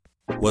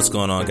What's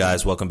going on,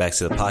 guys? Welcome back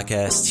to the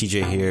podcast.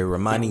 TJ here,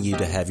 reminding you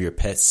to have your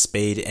pets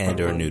spayed and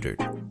or neutered.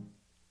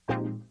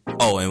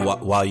 Oh, and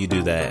while you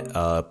do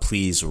that,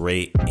 please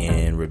rate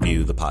and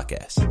review the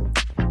podcast.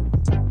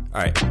 All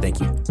right, thank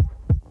you.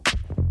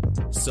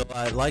 So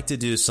I'd like to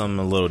do something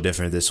a little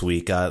different this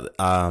week.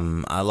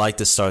 I like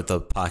to start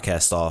the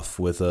podcast off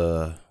with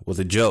a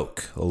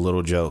joke, a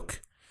little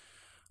joke.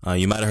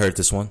 You might have heard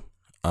this one,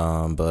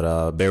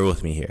 but bear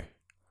with me here.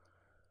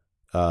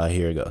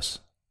 Here it goes.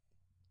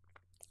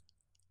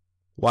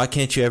 Why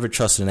can't you ever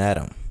trust an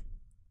atom?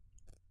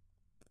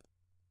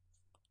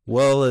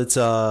 Well,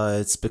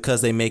 it's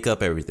because they make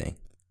up everything.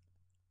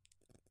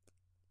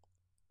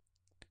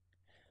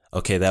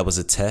 Okay, that was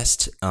a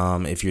test.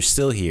 If you're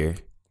still here,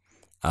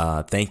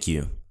 thank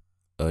you.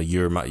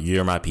 You're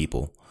my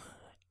people,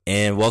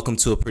 and welcome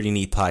to a pretty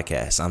neat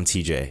podcast. I'm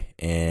TJ,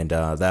 and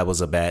that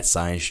was a bad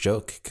science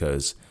joke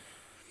because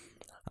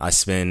I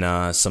spend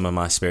some of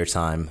my spare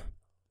time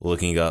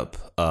looking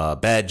up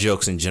bad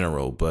jokes in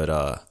general,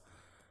 but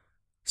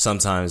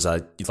sometimes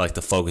I like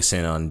to focus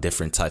in on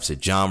different types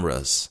of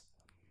genres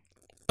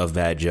of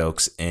bad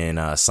jokes, and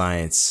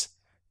science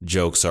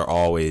jokes are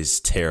always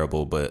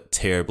terrible, but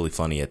terribly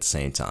funny at the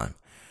same time.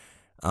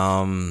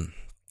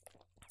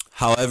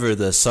 However,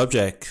 the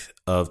subject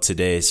of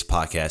today's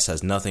podcast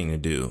has nothing to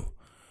do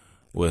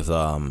with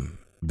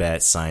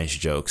bad science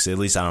jokes. At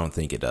least I don't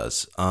think it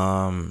does.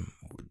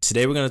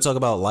 Today we're going to talk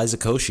about Liza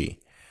Koshy.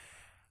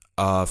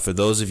 For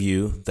those of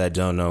you that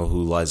don't know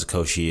who Liza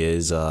Koshy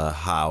is,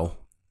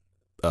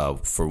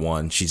 for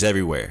one, she's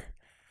everywhere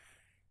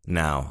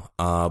now.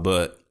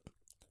 But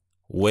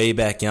way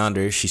back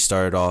yonder, she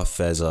started off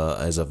as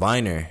a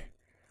Viner,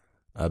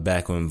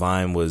 back when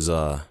Vine was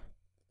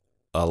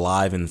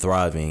alive and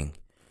thriving.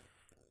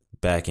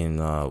 Back in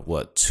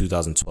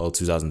 2012,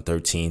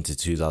 2013 to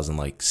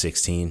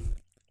 2016.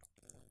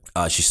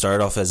 She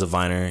started off as a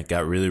Viner,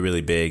 got really,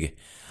 really big.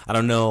 I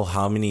don't know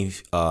how many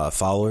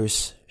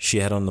followers she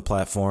had on the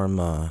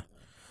platform.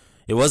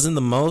 It wasn't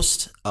the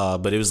most,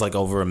 but it was like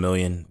over 1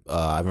 million.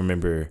 I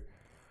remember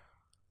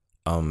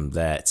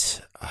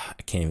that I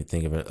can't even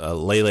think of it.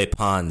 Lele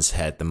Pons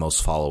had the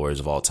most followers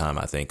of all time,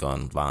 I think,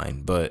 on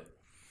Vine. But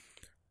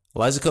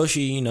Liza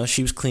Koshy,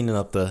 she was cleaning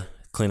up the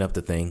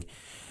thing,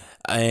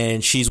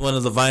 and she's one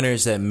of the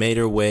Viners that made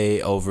her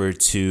way over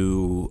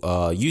to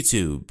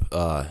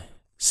YouTube.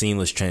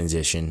 Seamless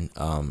transition.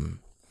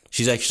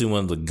 She's actually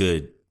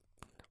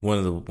one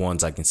of the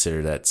ones I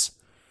consider that's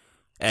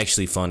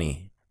actually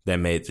funny that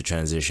made the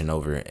transition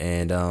over.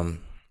 And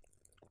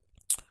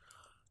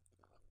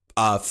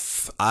I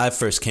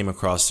first came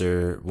across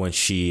her when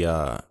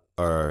I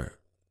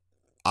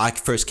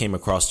first came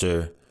across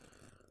her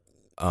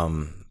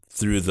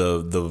through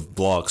the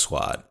Vlog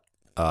Squad,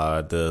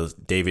 the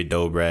David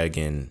Dobrik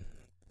and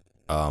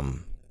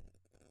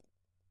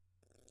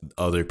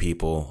other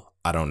people.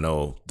 I don't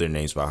know their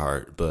names by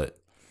heart, but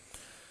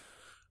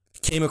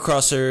came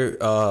across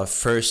her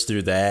first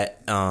through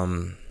that.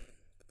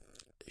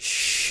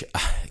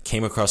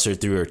 Came across her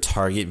through her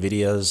Target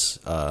videos.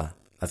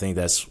 I think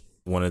that's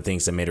one of the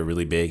things that made her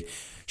really big.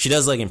 She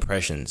does like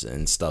impressions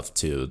and stuff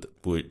too,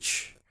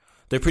 which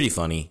they're pretty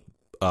funny.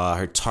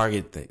 Her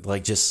Target thing,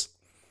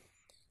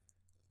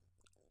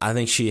 I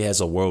think she has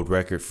a world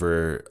record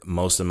for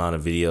most amount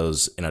of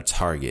videos in a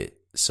Target,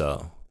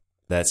 so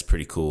that's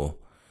pretty cool.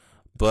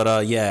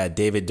 But yeah,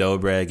 David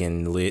Dobrik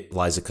and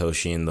Liza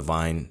Koshy and the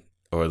Vine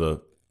or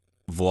the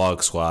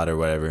Vlog Squad or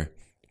whatever.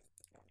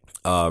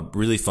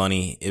 Really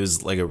funny. It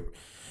was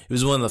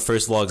one of the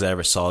first vlogs I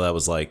ever saw that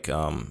was like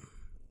kind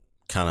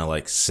of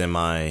like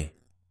semi.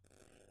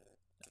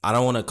 I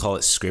don't want to call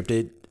it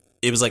scripted.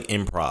 It was like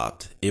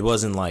improv. It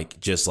wasn't like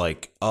just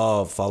like,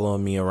 oh, follow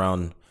me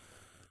around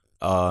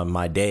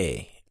my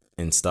day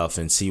and stuff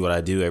and see what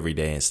I do every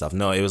day and stuff.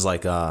 No, it was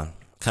like kind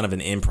of an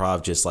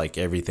improv, just like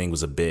everything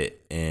was a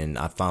bit, and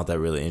I found that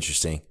really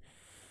interesting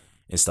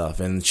and stuff.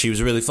 And she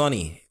was really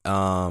funny.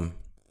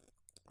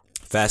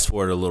 Fast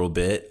forward a little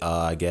bit,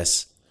 I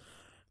guess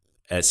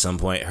at some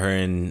point her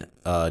and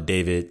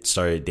David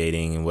started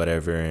dating and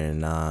whatever.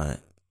 And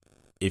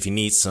if you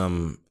need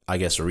some, I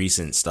guess,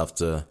 recent stuff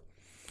to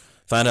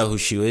find out who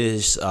she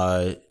is,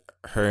 her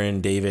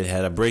and David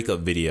had a breakup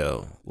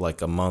video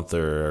like a month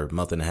or a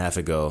month and a half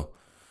ago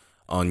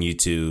on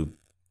YouTube.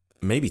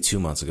 Maybe 2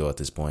 months ago at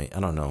this point. I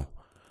don't know.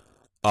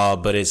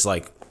 But it's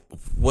like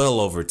well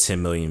over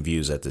 10 million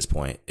views at this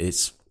point.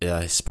 It's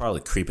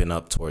probably creeping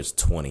up towards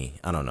 20.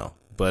 I don't know.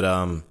 But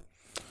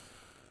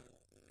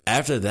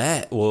after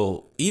that,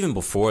 well, even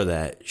before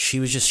that, she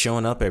was just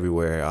showing up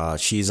everywhere.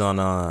 She was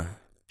on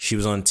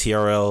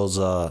TRL's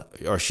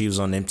or she was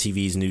on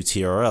MTV's new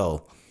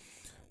TRL,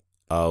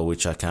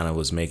 which I kind of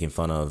was making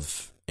fun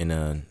of in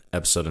an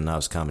episode of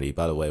Knobs Comedy.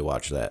 By the way,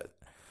 watch that.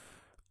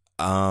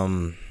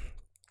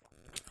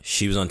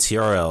 She was on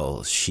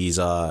TRL. She's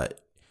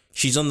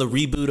on the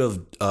reboot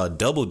of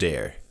Double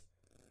Dare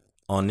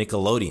on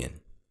Nickelodeon.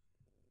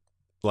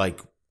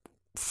 Like,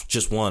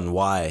 just one,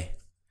 why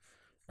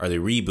are they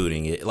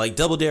rebooting it? Like,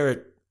 Double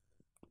Dare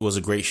was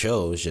a great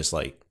show. It was just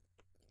like,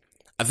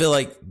 I feel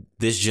like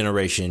this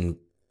generation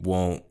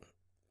won't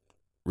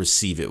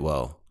receive it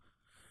well.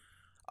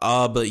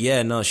 But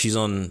yeah, no, she's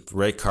on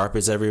red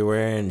carpets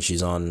everywhere, and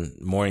she's on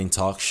morning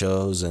talk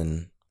shows,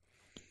 and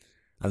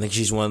I think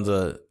she's one of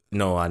the,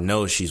 no, I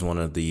know she's one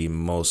of the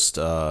most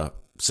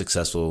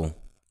successful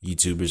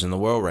YouTubers in the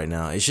world right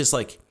now. It's just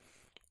like,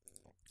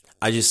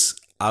 I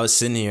was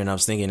sitting here and I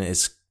was thinking,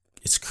 it's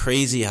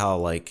crazy how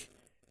like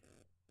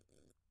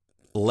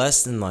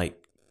less than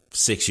like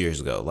 6 years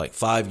ago, like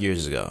 5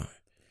 years ago,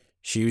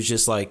 she was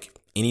just like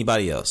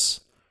anybody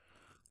else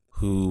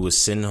who was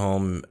sitting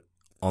home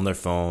on their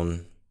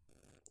phone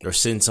or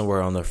sitting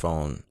somewhere on their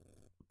phone,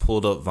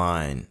 pulled up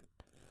Vine,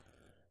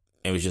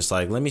 and was just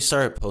like, let me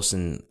start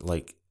posting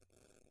like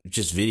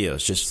just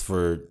videos just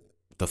for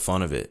the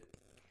fun of it.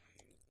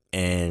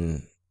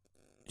 And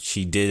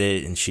she did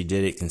it, and she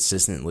did it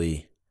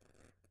consistently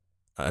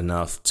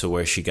enough to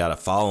where she got a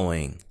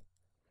following,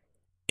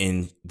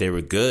 and they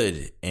were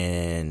good,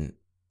 and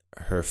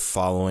her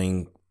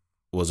following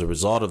was a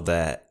result of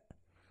that.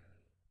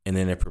 And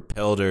then it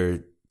propelled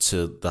her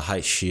to the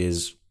height she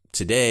is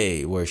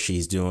today, where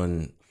she's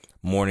doing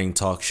morning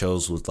talk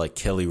shows with like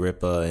Kelly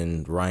Ripa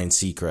and Ryan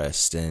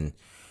Seacrest, and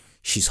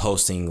she's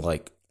hosting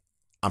like,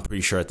 I'm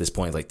pretty sure at this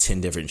point, like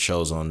 10 different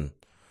shows on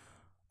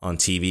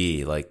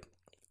TV. Like,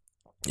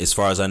 as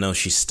far as I know,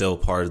 she's still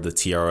part of the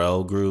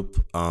TRL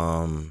group.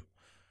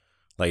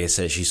 Like I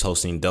said, she's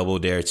hosting Double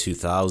Dare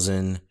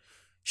 2000.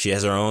 She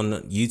has her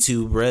own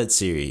YouTube Red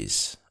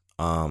series.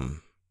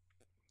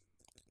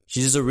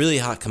 She's just a really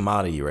hot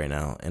commodity right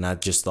now, and I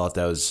just thought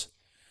that was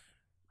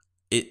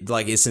it.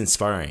 Like, it's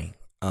inspiring.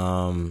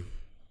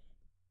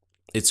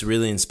 It's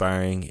really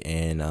inspiring,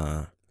 and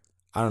I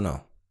don't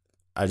know.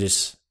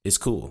 It's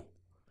cool.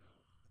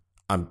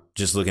 I'm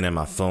just looking at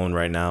my phone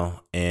right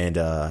now, and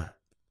I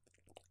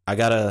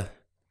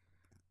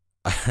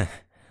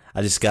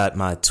just got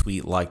my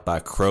tweet liked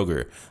by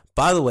Kroger.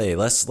 By the way,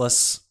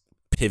 let's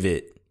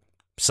pivot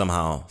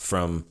somehow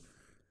from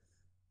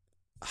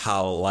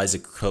how Liza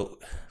Koshy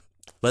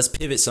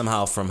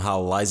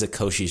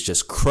is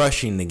just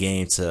crushing the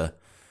game to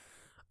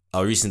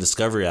a recent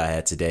discovery I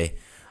had today.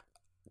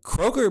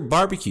 Kroger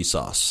barbecue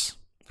sauce,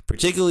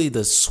 particularly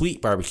the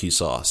sweet barbecue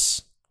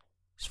sauce,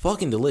 it's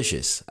fucking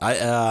delicious. I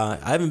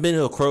haven't been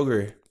to a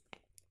Kroger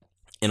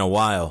in a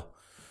while.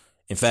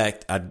 In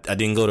fact, I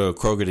didn't go to a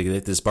Kroger to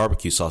get this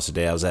barbecue sauce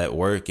today. I was at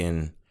work,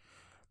 and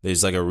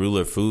there's like a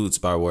Ruler Foods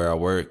by where I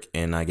work,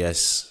 and I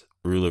guess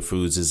Ruler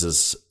Foods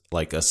is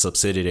like a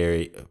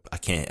subsidiary. I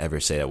can't ever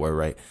say that word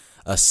right.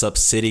 A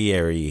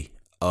subsidiary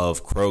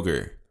of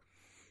Kroger.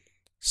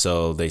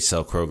 So they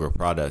sell Kroger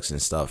products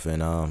and stuff.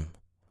 And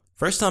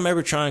first time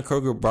ever trying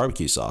Kroger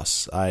barbecue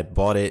sauce. I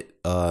bought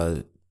it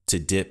to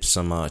dip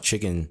some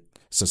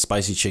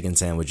spicy chicken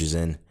sandwiches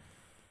in.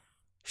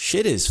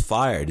 Shit is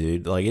fire,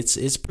 dude. Like,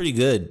 it's pretty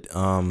good.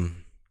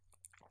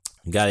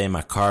 Got it in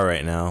my car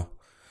right now.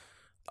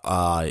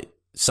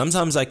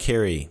 Sometimes I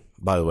carry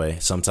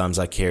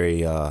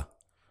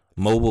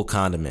mobile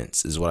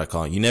condiments is what I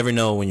call it. You never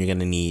know when you're going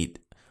to need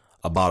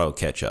a bottle of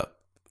ketchup.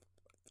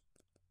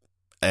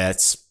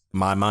 That's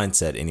my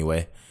mindset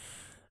anyway.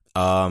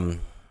 I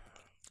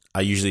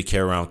usually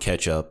carry around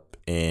ketchup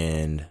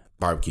and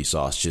barbecue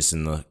sauce just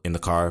in the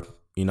car.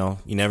 You know,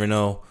 you never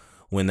know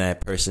when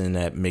that person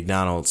at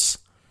McDonald's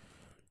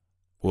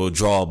will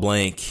draw a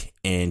blank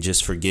and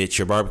just forget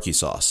your barbecue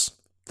sauce,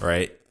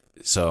 right?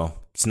 So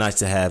it's nice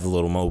to have a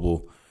little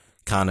mobile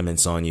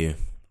condiments on you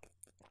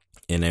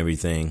and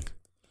everything,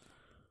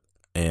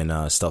 and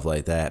stuff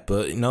like that.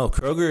 But no,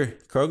 Kroger,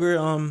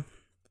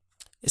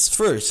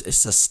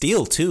 it's a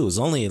steal too. It's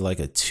only like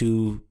a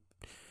 $2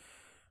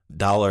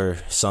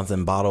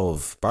 something bottle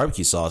of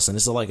barbecue sauce, and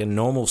it's like a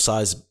normal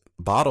size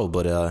bottle.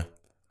 But I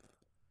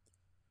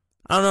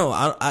don't know.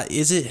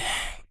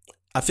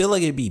 I feel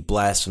like it'd be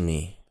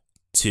blasphemy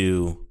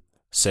to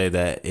say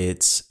that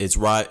it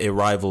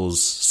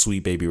rivals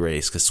Sweet Baby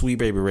Ray's, because Sweet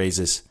Baby Ray's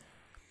is.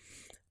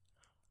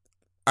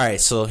 All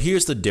right, so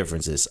here's the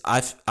differences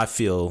I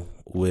feel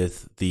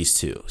with these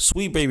two.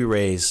 Sweet Baby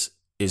Ray's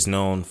is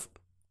known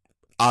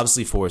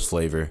obviously for its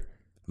flavor,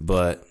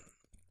 but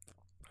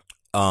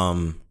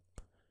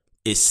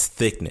its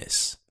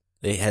thickness.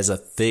 It has a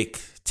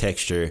thick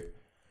texture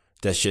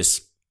that's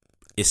just,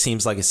 it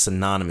seems like it's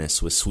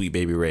synonymous with Sweet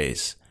Baby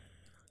Ray's.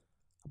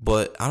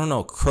 But I don't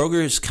know,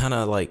 Kroger's kind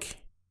of like,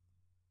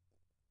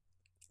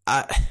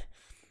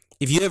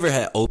 if you ever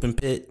had Open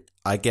Pit,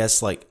 I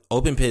guess like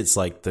Open Pit's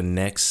like the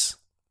next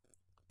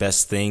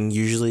best thing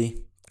usually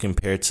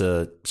compared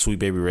to Sweet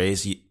Baby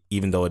Ray's,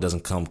 even though it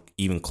doesn't come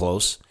even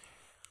close.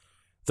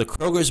 The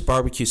Kroger's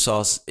barbecue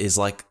sauce is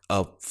like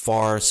a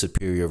far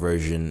superior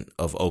version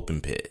of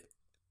Open Pit.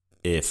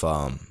 If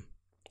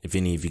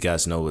any of you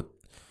guys know what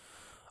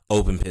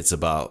Open Pit's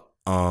about.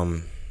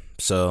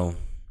 So,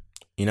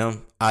 you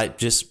know,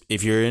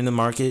 if you're in the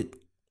market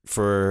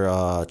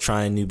for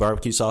trying new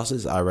barbecue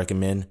sauces, I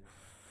recommend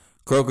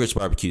Kroger's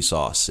barbecue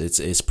sauce.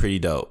 It's pretty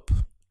dope.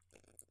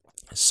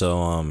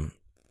 So,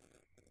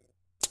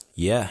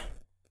 yeah.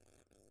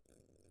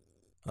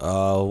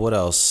 What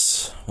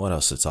else? What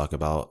else to talk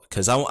about?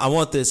 Because I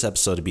want this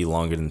episode to be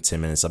longer than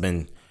 10 minutes. I've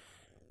been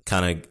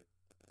kind of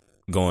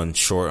going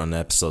short on the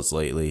episodes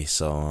lately,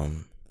 so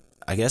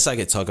I guess I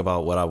could talk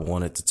about what I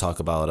wanted to talk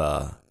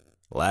about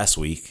last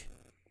week.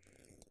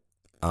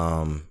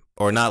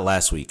 Or not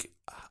last week.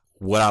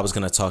 What I was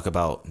gonna talk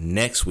about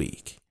next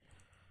week,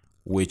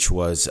 which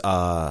was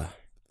what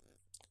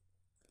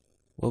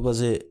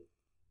was it?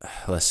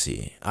 Let's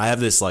see. I have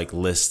this like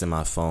list in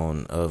my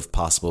phone of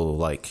possible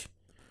like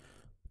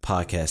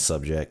podcast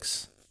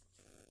subjects.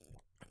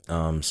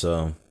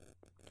 So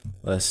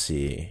let's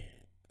see.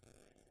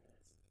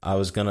 I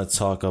was gonna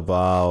talk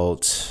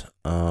about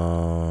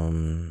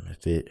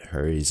if it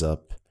hurries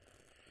up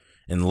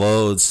and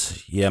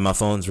loads. Yeah, my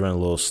phone's running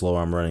a little slow.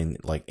 I'm running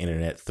like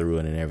internet through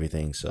it and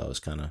everything, so I was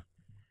kind of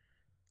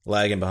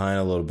lagging behind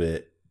a little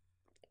bit.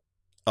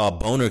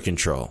 Boner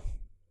control.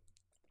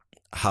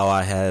 How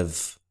I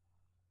have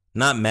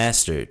not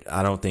mastered.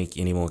 I don't think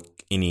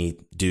any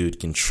dude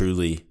can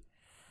truly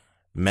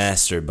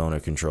master boner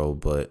control,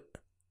 but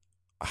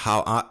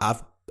how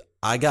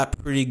I got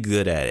pretty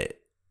good at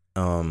it.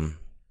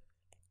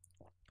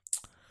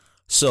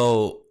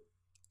 So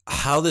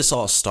how this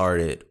all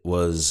started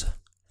was,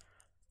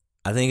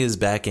 I think it was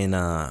back in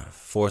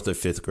 4th or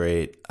 5th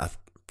grade. I'm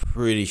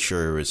pretty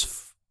sure it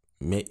was,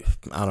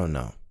 I don't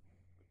know.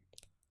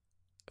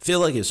 I feel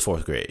like it was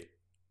 4th grade.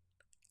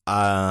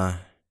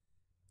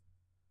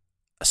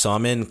 So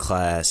I'm in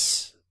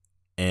class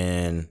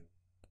and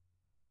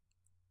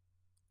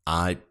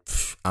I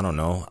don't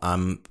know.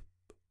 I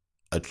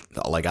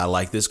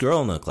like this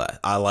girl in the class.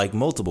 I like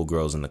multiple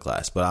girls in the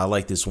class, but I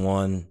like this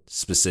one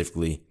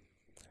specifically.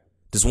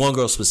 This one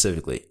girl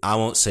specifically. I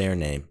won't say her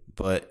name,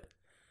 but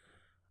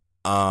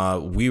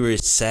we were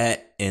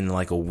sat in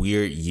like a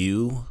weird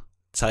U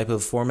type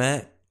of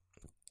format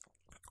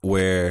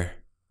where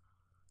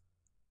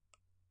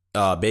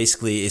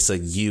basically it's a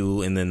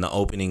U and then the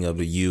opening of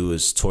the U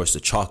is towards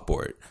the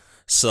chalkboard.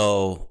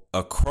 So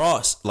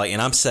across, like,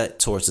 and I'm set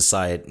towards the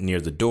side near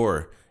the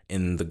door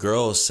and the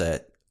girl is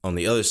set on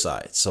the other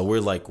side. So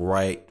we're like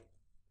right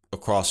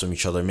across from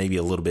each other, maybe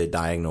a little bit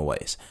diagonal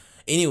ways.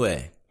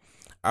 Anyway,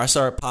 I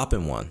started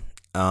popping one.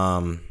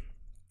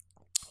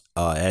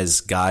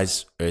 As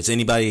guys, or as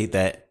anybody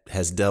that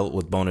has dealt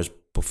with boners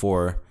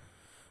before,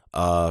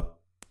 when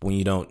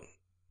you don't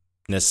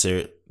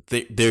necessarily,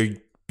 they're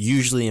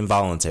usually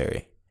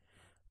involuntary.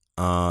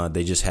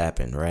 They just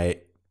happen,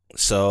 right?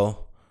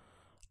 So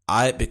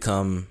I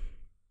become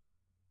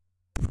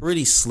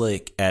pretty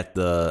slick at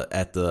the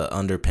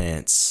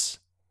underpants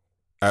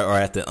or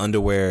at the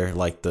underwear,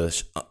 like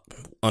the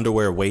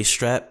underwear waist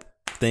strap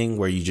thing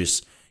where you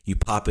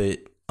pop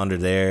it under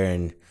there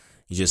and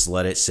you just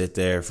let it sit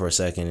there for a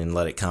second and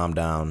let it calm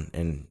down,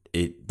 and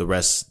the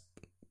rest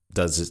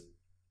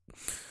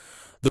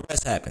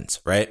happens,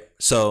 right?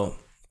 So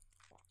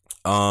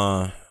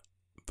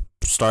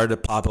started to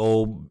pop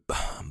old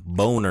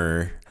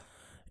boner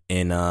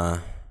in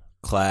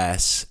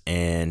class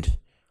and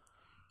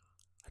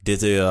did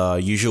the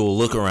usual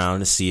look around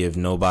to see if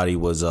nobody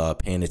was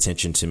paying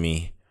attention to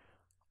me,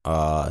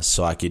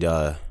 so I could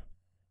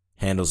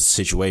handle the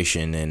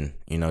situation, and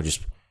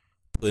just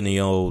putting the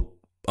old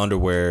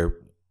underwear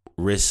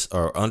wrist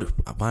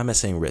why am I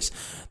saying wrist?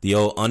 The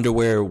old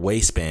underwear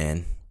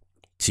waistband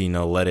to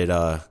let it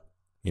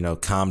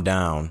calm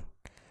down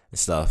and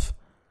stuff.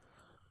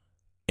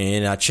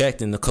 And I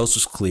checked and the coast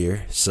was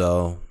clear,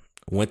 so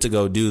went to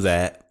go do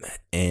that.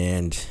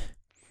 And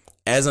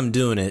as I'm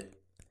doing it,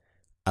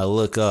 I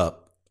look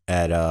up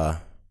at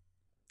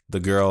the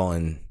girl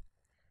and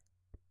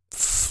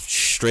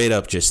straight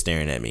up just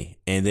staring at me,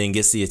 and then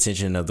gets the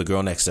attention of the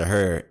girl next to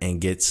her and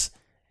gets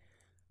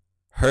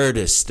her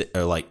to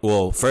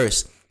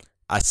first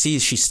I see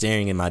she's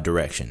staring in my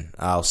direction.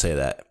 I'll say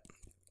that.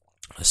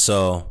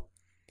 So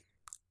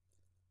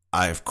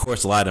I of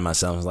course lied to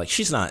myself. I was like,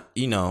 she's not,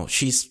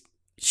 she's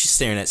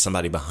staring at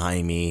somebody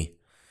behind me.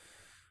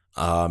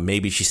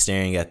 Maybe she's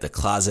staring at the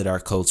closet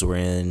our coats were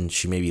in.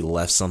 She maybe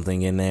left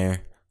something in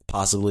there,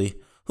 possibly.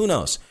 Who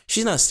knows?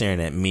 She's not staring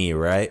at me,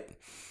 right?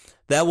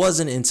 That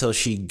wasn't until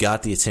she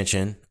got the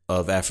attention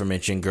of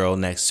aforementioned girl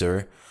next to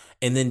her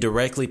and then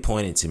directly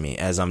pointed to me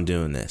as I'm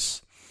doing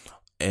this.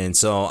 And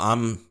so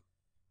I'm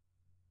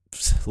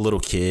a little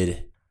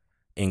kid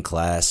in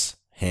class,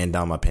 hand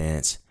down my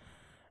pants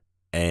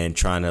and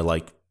trying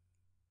to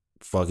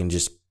fucking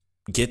just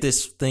get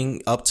this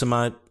thing up to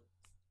my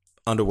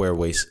underwear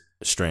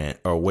waistband.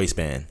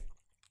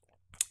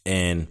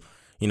 And,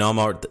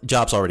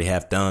 job's already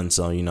half done.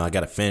 So, I got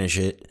to finish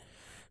it.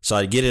 So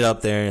I get it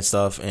up there and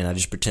stuff, and I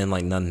just pretend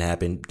like nothing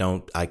happened.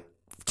 I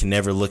can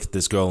never look at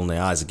this girl in the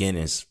eyes again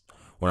is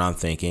what I'm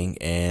thinking.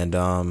 And,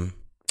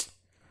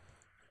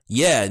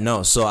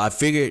 so I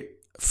figured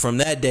from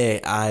that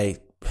day, I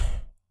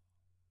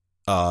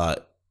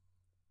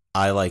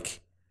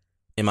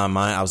in my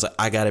mind, I was like,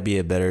 I gotta be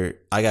better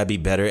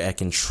at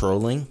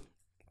controlling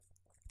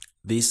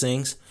these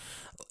things.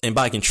 And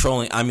by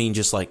controlling, I mean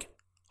just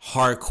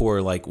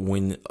hardcore,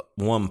 when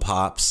one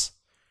pops,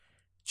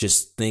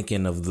 just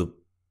thinking of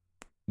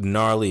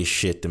gnarly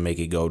shit to make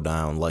it go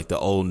down. Like the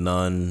old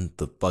nun,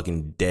 the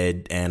fucking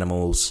dead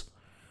animals,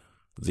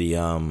 the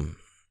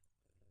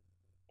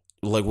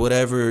like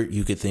whatever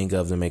you could think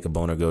of to make a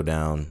boner go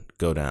down,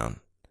 go down.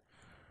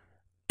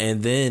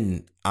 And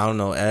then, I don't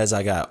know, as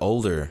I got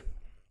older,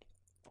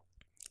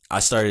 I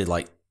started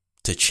like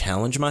to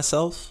challenge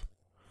myself.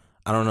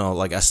 I don't know,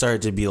 like I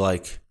started to be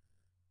like,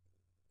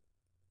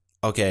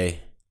 okay,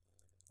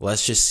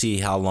 let's just see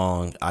how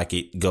long I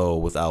could go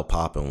without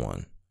popping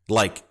one.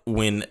 Like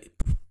when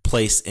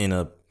placed in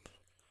a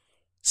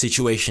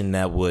situation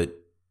that would,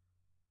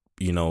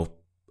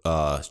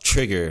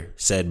 trigger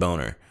said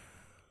boner.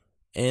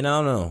 And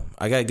I don't know,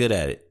 I got good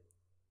at it.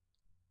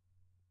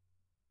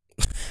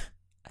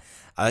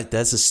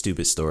 That's a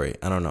stupid story.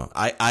 I don't know.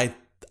 I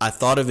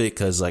thought of it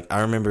because like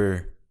I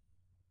remember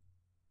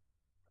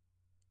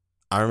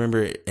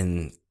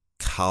in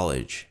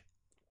college,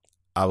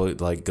 I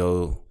would like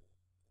go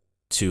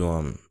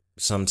to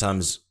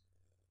sometimes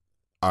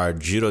our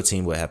judo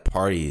team would have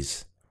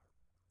parties,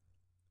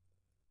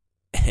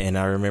 and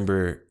I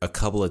remember a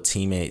couple of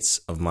teammates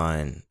of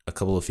mine, a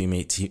couple of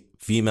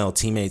female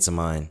teammates of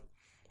mine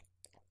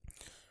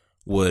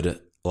would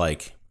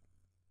like,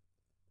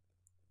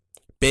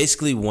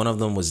 basically one of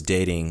them was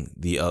dating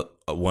the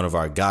one of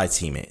our guy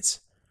teammates,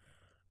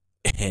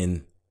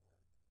 and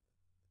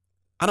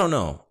I don't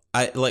know,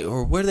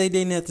 or were they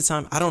dating at the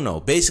time? I don't know.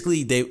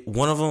 Basically,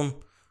 one of them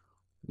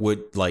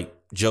would like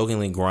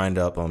jokingly grind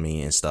up on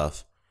me and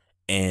stuff,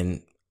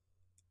 and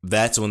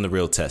that's when the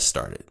real test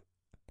started.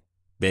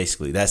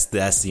 Basically, that's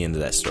the end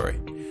of that story.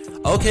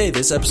 Okay,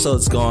 this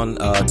episode's gone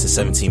to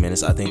 17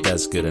 minutes. I think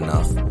that's good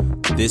enough.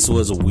 This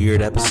was a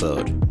weird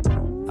episode.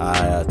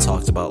 I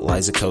talked about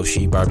Liza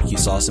Koshy, barbecue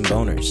sauce, and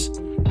boners.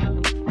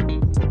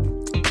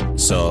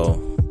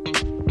 So,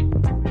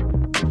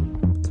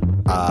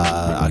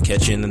 I'll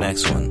catch you in the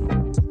next one.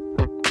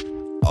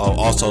 Oh,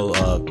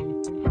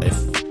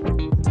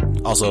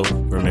 also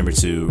remember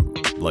to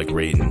like,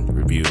 rate and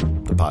review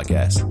the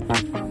podcast.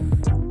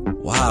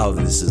 Wow,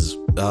 this is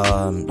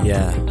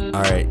yeah.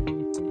 All right.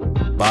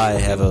 Bye.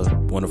 Have a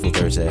wonderful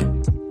Thursday.